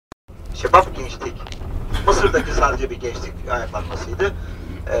şebap gençlik. Mısır'daki sadece bir gençlik ayaklanmasıydı.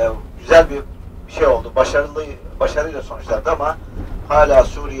 Güzel bir şey oldu. Başarıyla sonuçlandı ama hala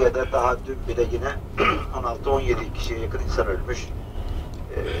Suriye'de daha dün bile yine 16-17 kişiye yakın insan ölmüş.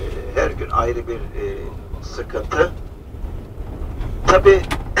 Her gün ayrı bir sıkıntı. Tabi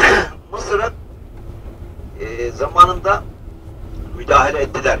Mısır'ın zamanında müdahale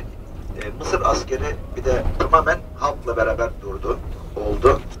ettiler. Mısır askeri bir de tamamen halkla beraber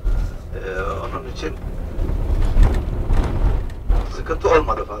oldu. Onun için sıkıntı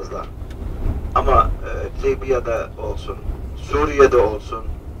olmadı fazla. Ama Libya'da olsun, Suriye'de olsun,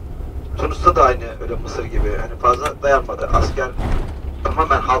 Tunus'ta da aynı öyle Mısır gibi hani fazla dayanmadı. Asker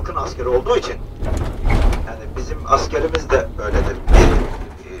tamamen halkın askeri olduğu için yani bizim askerimiz de öyledir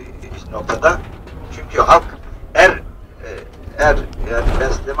bir noktada. Çünkü halk yani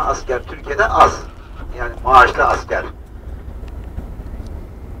besleme asker Türkiye'de az. Yani maaşlı asker.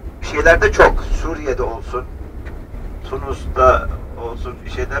 Şeylerde çok. Suriye'de olsun, Tunus'ta olsun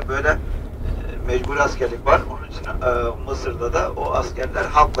şeyler böyle mecbur askerlik var. Onun için Mısır'da da o askerler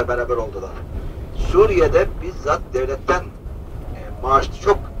halkla beraber oldular. Suriye'de bizzat devletten maaşlı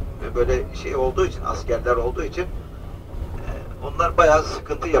çok böyle şey olduğu için, askerler olduğu için onlar bayağı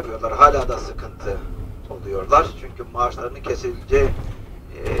sıkıntı yapıyorlar. Hala da sıkıntı oluyorlar. Çünkü maaşlarının kesileceği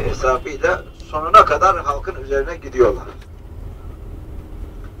hesabıyla sonuna kadar halkın üzerine gidiyorlar.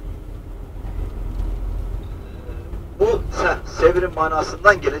 Bu sevirin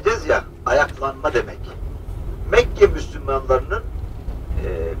manasından geleceğiz ya, ayaklanma demek. Mekke Müslümanlarının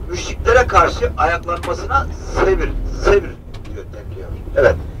müşriklere karşı ayaklanmasına sevir deniliyor.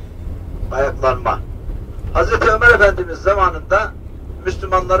 Evet, ayaklanma. Hazreti Ömer Efendimiz zamanında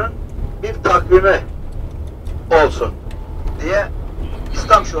Müslümanların bir takvimi olsun diye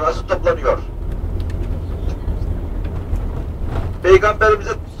İslam Şurası toplanıyor.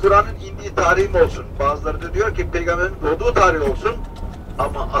 Peygamberimize Kur'an'ın indiği tarih mi olsun? Bazıları da diyor ki Peygamberin doğduğu tarih olsun.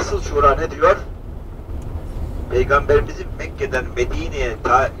 Ama asıl şura ne diyor? Peygamberimizin Mekke'den Medine'ye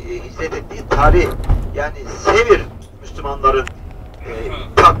hicret ettiği tarih, yani sevir Müslümanların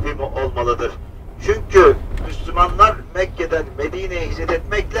takvimi olmalıdır. Çünkü Müslümanlar Mekke'den Medine'ye hicret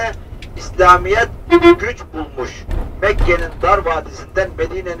etmekle İslamiyet güç bulmuş. Mekke'nin dar vadisinden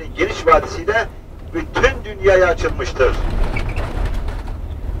Medine'nin geniş vadisiyle bütün dünyaya açılmıştır.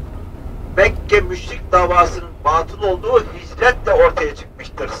 Mekke müşrik davasının batıl olduğu hicretle ortaya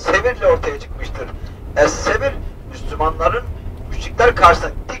çıkmıştır. Sevirle ortaya çıkmıştır. Es-Sevir, Müslümanların müşrikler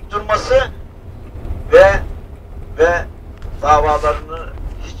karşısında dik durması ve davalarını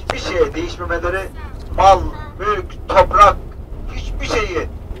hiçbir şeye değişmemeleri, mal, mülk, toprak, hiçbir şeyi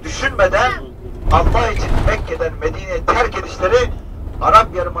düşünmeden Allah için Mekke'den Medine'ye terk edişleri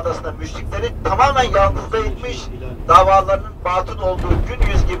Arap Yarımadası'nda müşrikleri tamamen yalnızda etmiş, davalarının batıl olduğu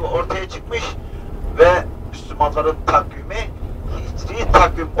gün yüz gibi ortaya çıkmış ve Müslümanların takvimi hicri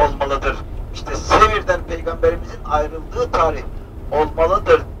takvim olmalıdır. İşte Sevir'den Peygamberimizin ayrıldığı tarih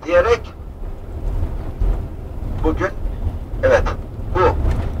olmalıdır diyerek bugün evet bu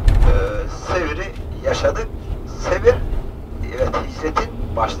Sevir'i yaşadık. Sevir evet hicretin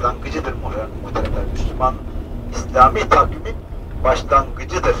başlangıcıdır muhtemelen. Müslüman İslami takvimin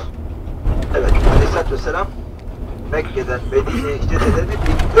başlangıcıdır. Evet, Aleyhisselatü Vesselam Mekke'den Medine'ye hicret edeni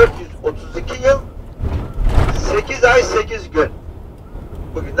 1432 yıl 8 ay 8 gün.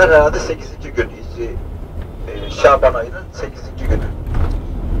 Bugünler herhalde 8. gün. Şaban ayının 8. günü.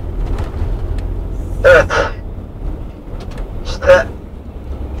 Evet. İşte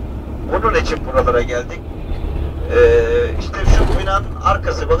bunun için buralara geldik. İşte şu binanın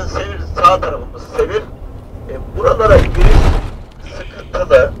arkası, bakın Sevir, sağ tarafımız Sevir. Buralara giriş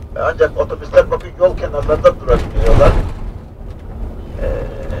sıkıntılı. Ancak otobüsler bakın yol kenarlarında durabiliyorlar.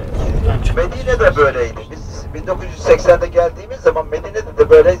 Medine de böyleydi. Biz 1980'de geldiğimiz zaman Medine'de de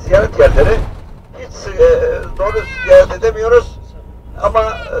böyle ziyaret yerleri hiç doğru ziyaret edemiyoruz. Ama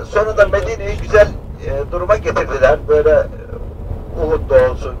sonra da Medine'yi güzel duruma getirdiler. Böyle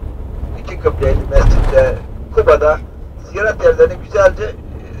Uhud'da olsun, iki kıbleli mescitte, Kuba'da ziyaret yerlerini güzelce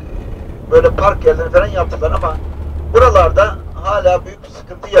böyle park yerleri falan yaptılar ama buralarda hala büyük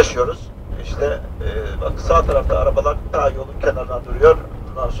sıkıntı yaşıyoruz. İşte bak sağ tarafta arabalar ta yolun kenarına duruyor.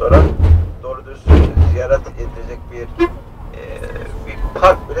 Ondan sonra doğru düz ziyaret edilecek bir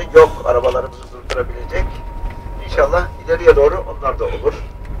park bile yok arabalarımızı durdurabilecek. İnşallah ileriye doğru onlar da olur.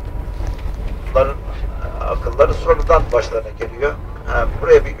 Bunların akılları sonradan başlarına geliyor.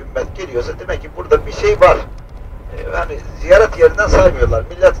 Buraya bir ümmet geliyorsa demek ki burada bir şey var. Yani ziyaret yerinden saymıyorlar.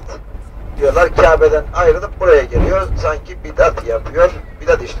 Millet diyorlar Kabe'den ayrılıp buraya geliyor. Sanki bidat yapıyor,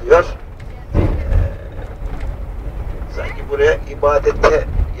 bidat işliyor. Sanki buraya ibadete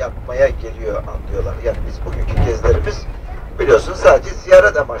yapmaya geliyor anlıyorlar. Yani biz bugünkü gezilerimiz biliyorsun sadece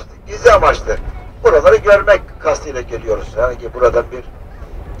ziyaret amaçlı, gezi amaçlı. Buraları görmek kastıyla geliyoruz. Yani ki buradan bir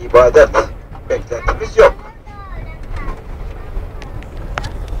ibadet beklentimiz yok.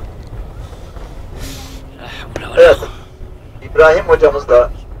 Evet. İbrahim hocamız da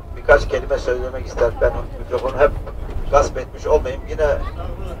birkaç kelime söylemek ister. Ben mikrofonu hep gasp etmiş olmayayım. Yine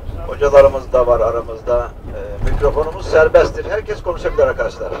hocalarımız da var aramızda. Mikrofonumuz serbesttir. Herkes konuşabilir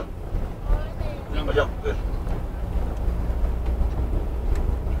arkadaşlar. Hocam buyur.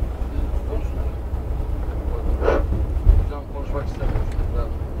 Hocam konuşmak istemiyorum.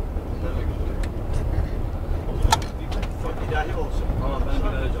 İlahi olsun. Tamam ben bir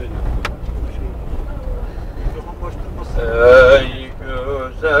söyleyeyim. Mikrofon boş durmasın. Ey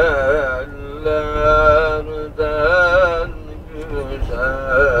güzellerden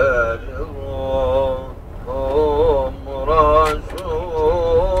güzel ruhum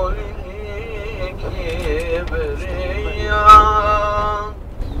Resulü kibriya.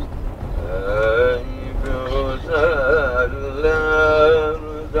 Ey güzellerden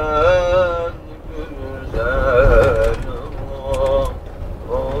güzel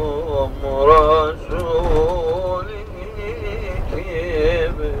ruhum Resulü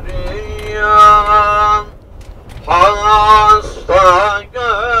kibriya. Hasta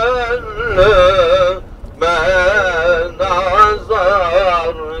gönlüme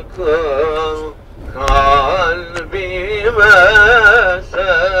nazar kıl, kalbime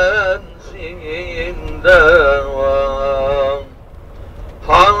sensin devam.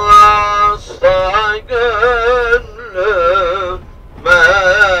 Hasta gönlüme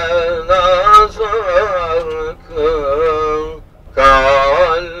nazar kıl,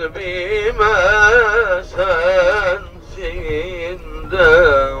 kalbime sensin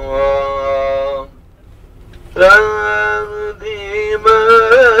devam. Derdime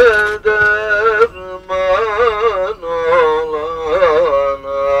derman olan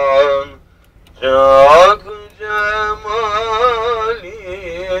ancak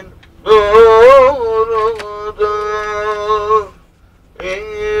cemalin nurudur.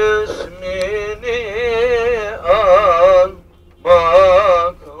 İsmini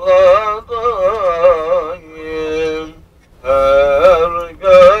anmakla daim her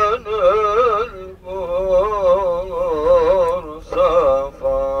gönül bulur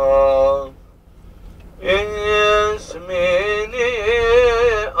safa. İsmini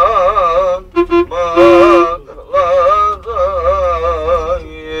anmakla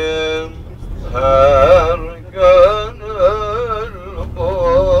daim her gönül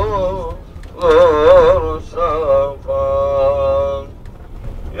bulur safa.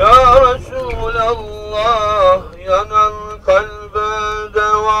 Ya Resulallah, yanan kalbe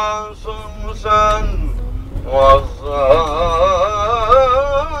devasın sen,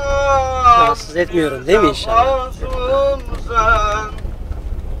 Rahatsız etmiyorum değil mi inşallah? sen.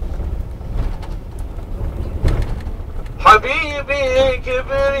 Habibi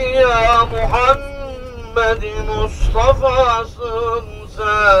Kibriya Muhammed Mustafa'sın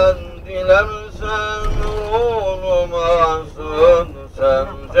sen. Dilersen olmasın sen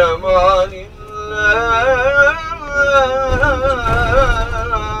cemalinle.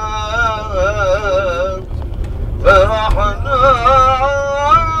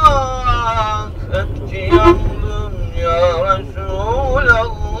 Ferahnak etti yandım ya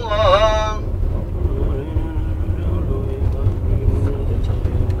Resulallah.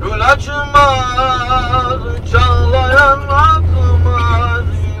 Gül açmaz, çağlayan akmaz,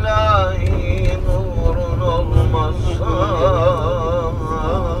 ilahi nurun olmazsa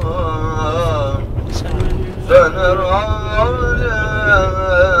söner alem,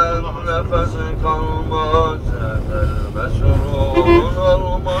 nefes kalmaz, ezel mesrur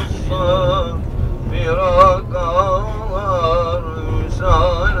olmazsa firak ağlar,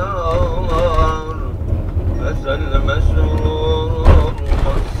 visal ağlar, ezel mesrur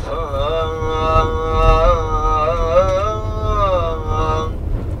olmazsa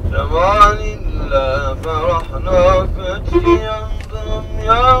cemalinle ferahnak etti yandım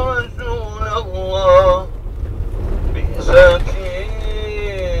ya Resulallah. Bi'setin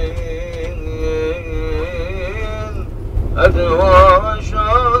edva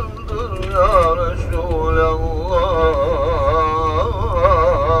şandır ya Resulallah.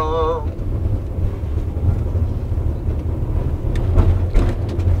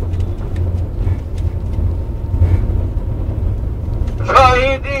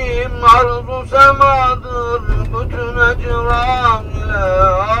 Şahidim arzu semadır, bütün ecran ile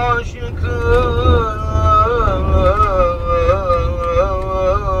aşıkım.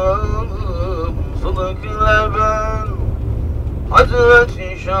 Sıdık ile ben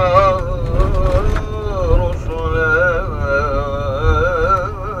Hazreti şah rusule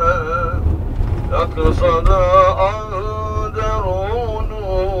yaksa da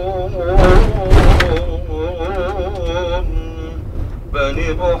derunum beni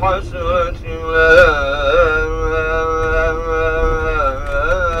bu hasretle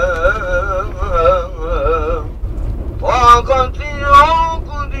takati yok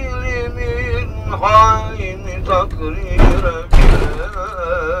dilimin halini takrire bile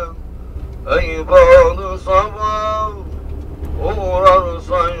ey bağlı sabah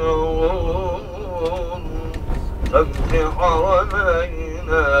uğrarsa yolun semti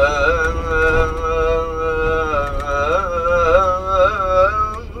harameyne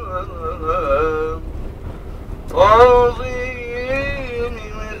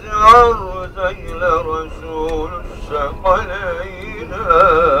tazimimizi arz eyle Resulü aleyne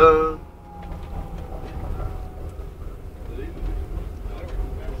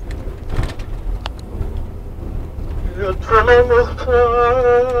lütfuna muhtacım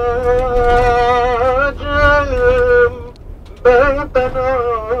ben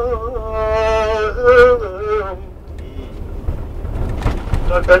Allah'ım.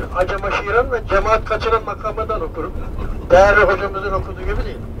 Ben acama şiiren ve cemaat kaçıran makamından okurum. Değerli hocamızın okuduğu gibi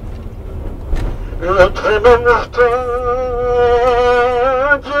değil. Lütfuna muhtacım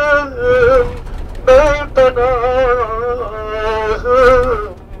ben Allah'ım.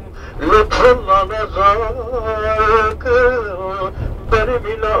 Lütfunla nezakı benim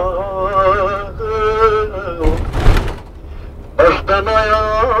ilahım. Baştan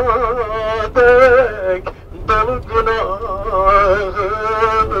ayağa dek dolu günahım.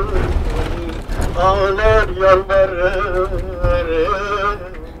 Ağlar yalvarırım.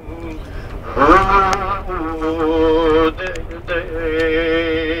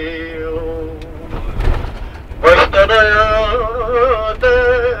 Baştan ayağa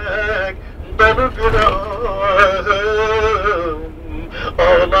dek dolu günahım.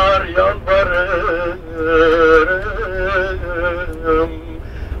 Ağlar yalvarırım.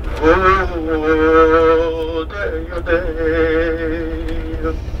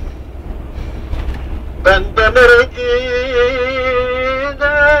 Benden nereye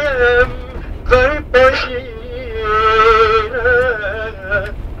gidem garip peşine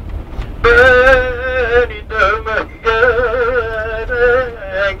beni dövmek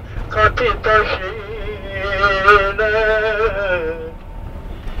gerek katı taşıyla.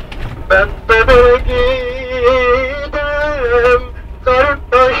 Benden nereye gidem garip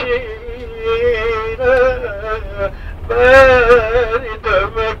peşine beni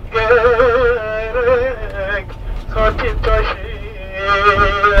dövmek gerek katı taşıyla.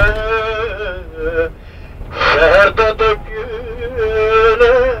 Şehirde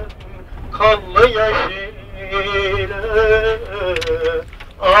dökülen kanlı yaşıyla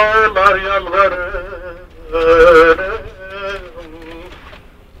ağlar yalvarırım.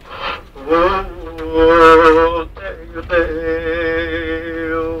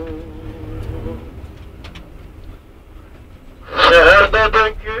 Şehirde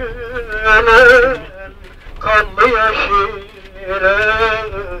dökülen kanlı yaşıyla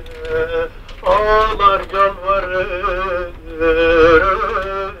ağlar yalvarırım.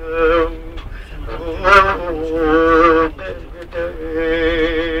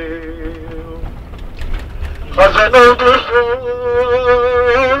 Hazan oldu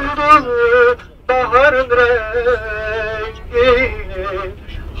soldu baharın rengi.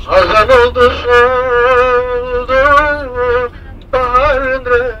 Hazan oldu soldu baharın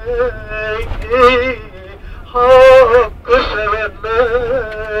rengi. Hakkı sevenlerin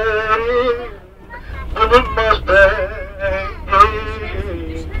bulunmaz dengi.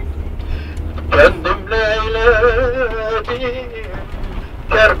 Kendimle eyledim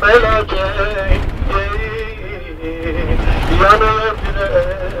Kerbela cengi. Yanıyor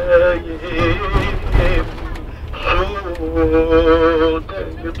yüreğim su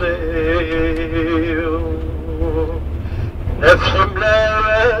dengdeyim. Nefsimle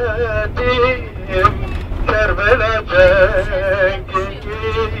eyledim Kerbela cengi.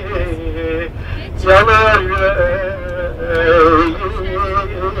 Yanar yüreğim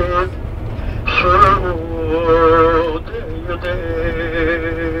su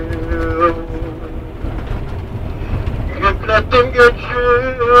dengdeyim. Yüklettim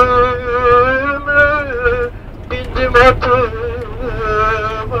göçümü, bindim atıma.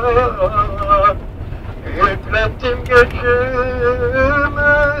 Yüklettim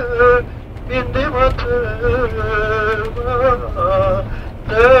göçümü, bindim atıma.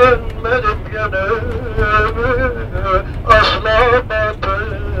 Dönmedim gönlümü asla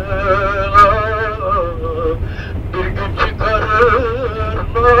batıla. Bir gün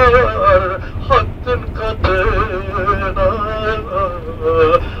çıkarırlar hakkın katına,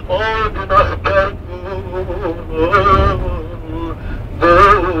 o günahkar kulun bu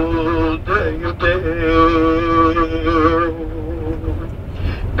değil.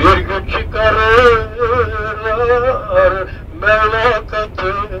 Bir gün çıkarır Mevla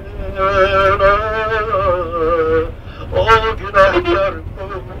katına, o günahkar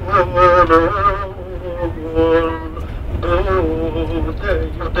kulun bu değil.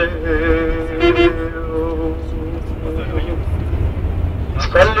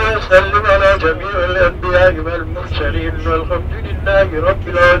 Salli ve sellim ala cemi'il enbiya'i vel murselin velhamdülillahi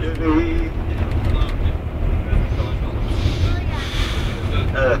rabbil alemin.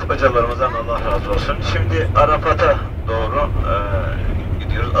 Evet, hocalarımızdan Allah razı olsun. Şimdi Arafat'a doğru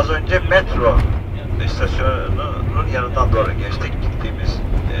gidiyoruz. Az önce metro istasyonunun yanından doğru geçtik. Gittiğimiz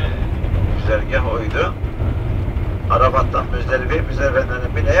güzergah oydu. Arafat'tan Müzdelife'ye,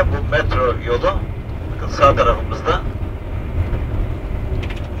 Müzdelife'den Mine'ye bu metro yolu sağ tarafımızda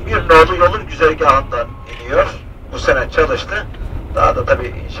bir nolu yolun güzergahından iniyor. Bu sene çalıştı. Daha da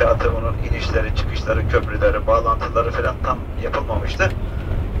tabii inşaatı, onun inişleri, çıkışları, köprüleri, bağlantıları falan tam yapılmamıştı.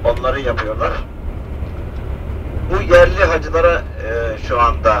 Onları yapıyorlar. Bu yerli hacılara şu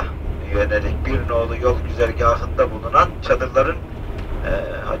anda yönelik bir nolu yol güzergahında bulunan çadırların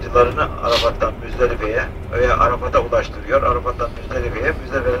hacılarını Arafat'tan Müzdelife'ye veya Arafat'a ulaştırıyor. Arafat'tan Müzdelife'ye,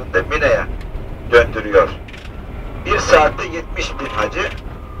 Müzdelife'den de Mine'ye döndürüyor. Bir saatte 70 bin hacı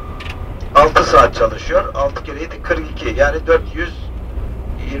 6 saat çalışıyor. 6 kere 7 42. Yani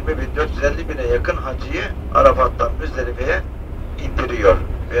 420 bin, 450 bine yakın hacıyı Arafat'tan Müzdelife'ye indiriyor.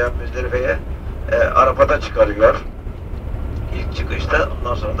 Veya Müzdelife'ye Arafat'a çıkarıyor. İlk çıkışta,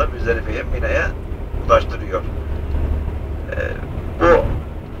 ondan sonra da Müzdelife'ye, Mine'ye ulaştırıyor. Bu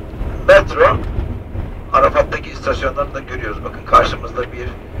metro Arafat'taki istasyonlarını da görüyoruz. Bakın karşımızda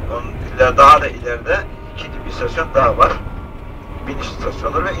onun daha da ileride ikinci bir istasyon daha var. Biniş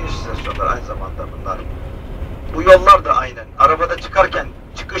istasyonları ve iniş istasyonları aynı zamanda bunlar. Bu yollar da aynen. Arabada çıkarken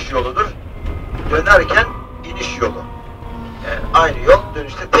çıkış yoludur. Dönerken iniş yolu. Yani aynı yol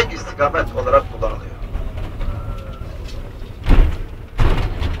dönüşte tek istikamet olarak kullanılıyor.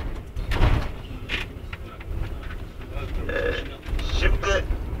 Şimdi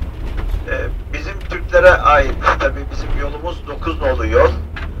bizim Türklere ait, tabii bizim yolumuz 9 nolu yol.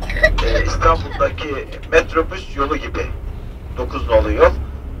 İstanbul'daki metrobüs yolu gibi 9 nolu yol.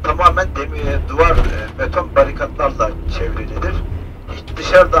 Tamamen duvar, beton barikatlarla çevrilidir. Hiç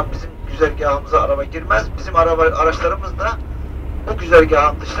dışarıdan bizim güzergahımıza araba girmez. Bizim araçlarımız da bu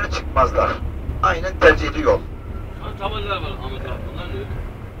güzergahın dışına çıkmazlar. Aynen tercihli yol. Tabelalar var Ahmet abi. Bunlar ne?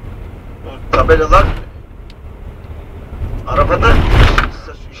 Bu tabelalar arabada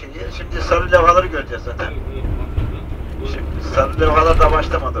şimdi sarı levhaları göreceğiz zaten. Şimdi sarı levhalar da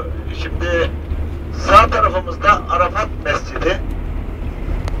başlamadı. Şimdi sağ tarafımızda Arafat Mescidi.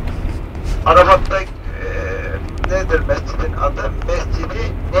 Arafat'ta nedir mescidin adı?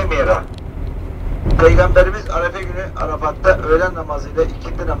 Mescidi Nemira. Peygamberimiz Arefe günü Arafat'ta öğlen namazıyla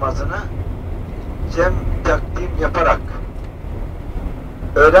ikindi namazını cem takdim yaparak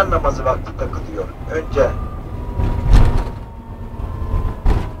öğlen namazı vaktinde kılıyor. Önce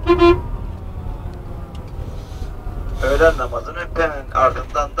öğlen namazını, hemen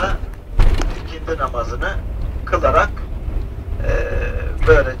ardından da ikindi namazını kılarak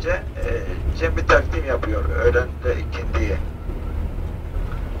böylece cem-i takdim yapıyor öğlenle ikindiyi.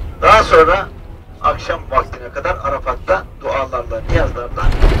 Daha sonra akşam vaktine kadar Arafat'ta dualarla, niyazlarla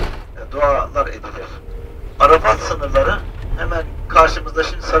dualar edilir. Arafat sınırları hemen karşımızda,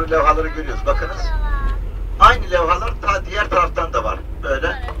 şimdi sarı levhaları görüyoruz. Bakınız. Aynı levhalar ta diğer taraftan da var.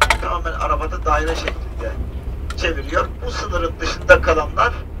 Böyle tamamen Arafat'ı daire şeklinde çeviriyor. Bu sınırın dışında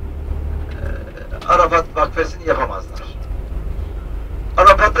kalanlar Arafat vakfesini yapamazlar.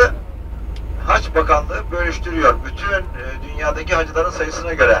 Arafat'ı Hac Bakanlığı bölüştürüyor. Bütün dünyadaki hacıların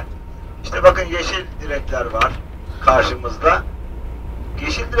sayısına göre. İşte bakın yeşil direkler var karşımızda.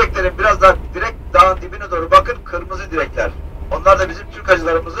 Yeşil direklerin biraz daha direkt dağın dibine doğru bakın, kırmızı direkler. Onlar da bizim Türk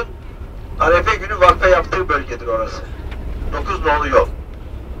hacılarımızın Arefe günü vakfe yaptığı bölgedir orası. 9 nolu yol.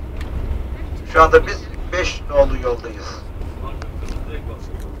 Şu anda biz 5 nolu yoldayız.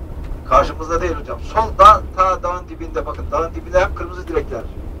 Karşımızda değil hocam. Solda ta dağın dibinde bakın. Dağın dibinde hep kırmızı direkler.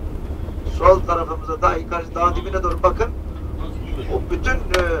 Sol tarafımıza daha yukarı dağın dibine doğru bakın. O bütün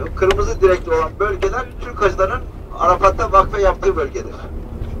kırmızı direkli olan bölgeler Türk hacıların Arafat'ta vakfe yaptığı bölgedir.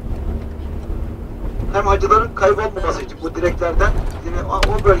 Hem hacıların kaybolmaması için bu direklerden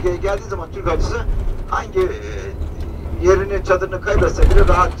o bölgeye geldiği zaman Türk hacısı hangi yerini, çadırını kaybetse bile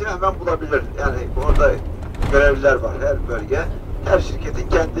rahatça hemen bulabilir. Yani orada görevliler var her bölge. Her şirketin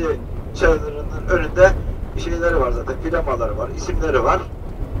kendi çadırının önünde şeyleri var zaten, flamaları var, isimleri var.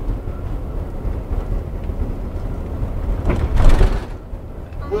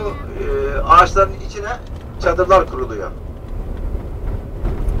 Bu ağaçların içine çadırlar kuruluyor.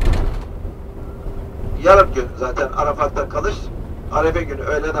 Yarım gün zaten Arafat'ta kalış. Arefe günü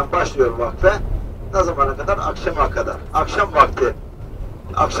öğleden başlıyor vakfe. Ne zamana kadar? Akşama kadar. Akşam vakti,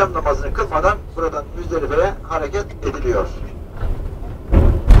 akşam namazını kılmadan buradan Müzdelife'ye hareket ediliyor.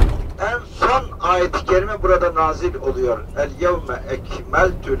 En son ayet-i kerime burada nazil oluyor. El yevme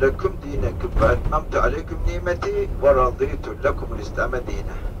ekmeltü lekum dinekum ve etmemtü aleyküm nimeti ve radîtü lekumul İslam'e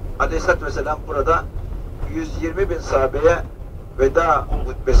dine. Aleyhisselatü Vesselam burada 120 bin sahabeye veda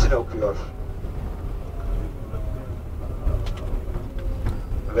hutbesini okuyor.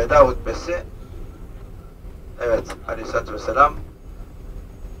 Veda hutbesi, evet, Aleyhisselatü Vesselam,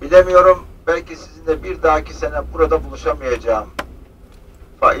 bilemiyorum, belki sizinle bir dahaki sene burada buluşamayacağım.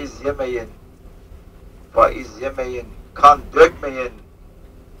 Faiz yemeyin, kan dökmeyin.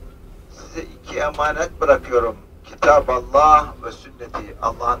 Size iki emanet bırakıyorum. Kitab Allah ve sünneti.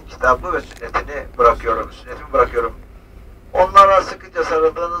 Allah'ın kitabı ve sünnetini bırakıyorum. Sünnetimi bırakıyorum. Onlara sıkıca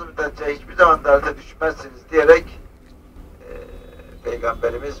sarıldığınız müddetçe hiçbir zaman derde düşmezsiniz diyerek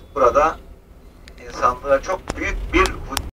Peygamberimiz burada insanlığa çok büyük bir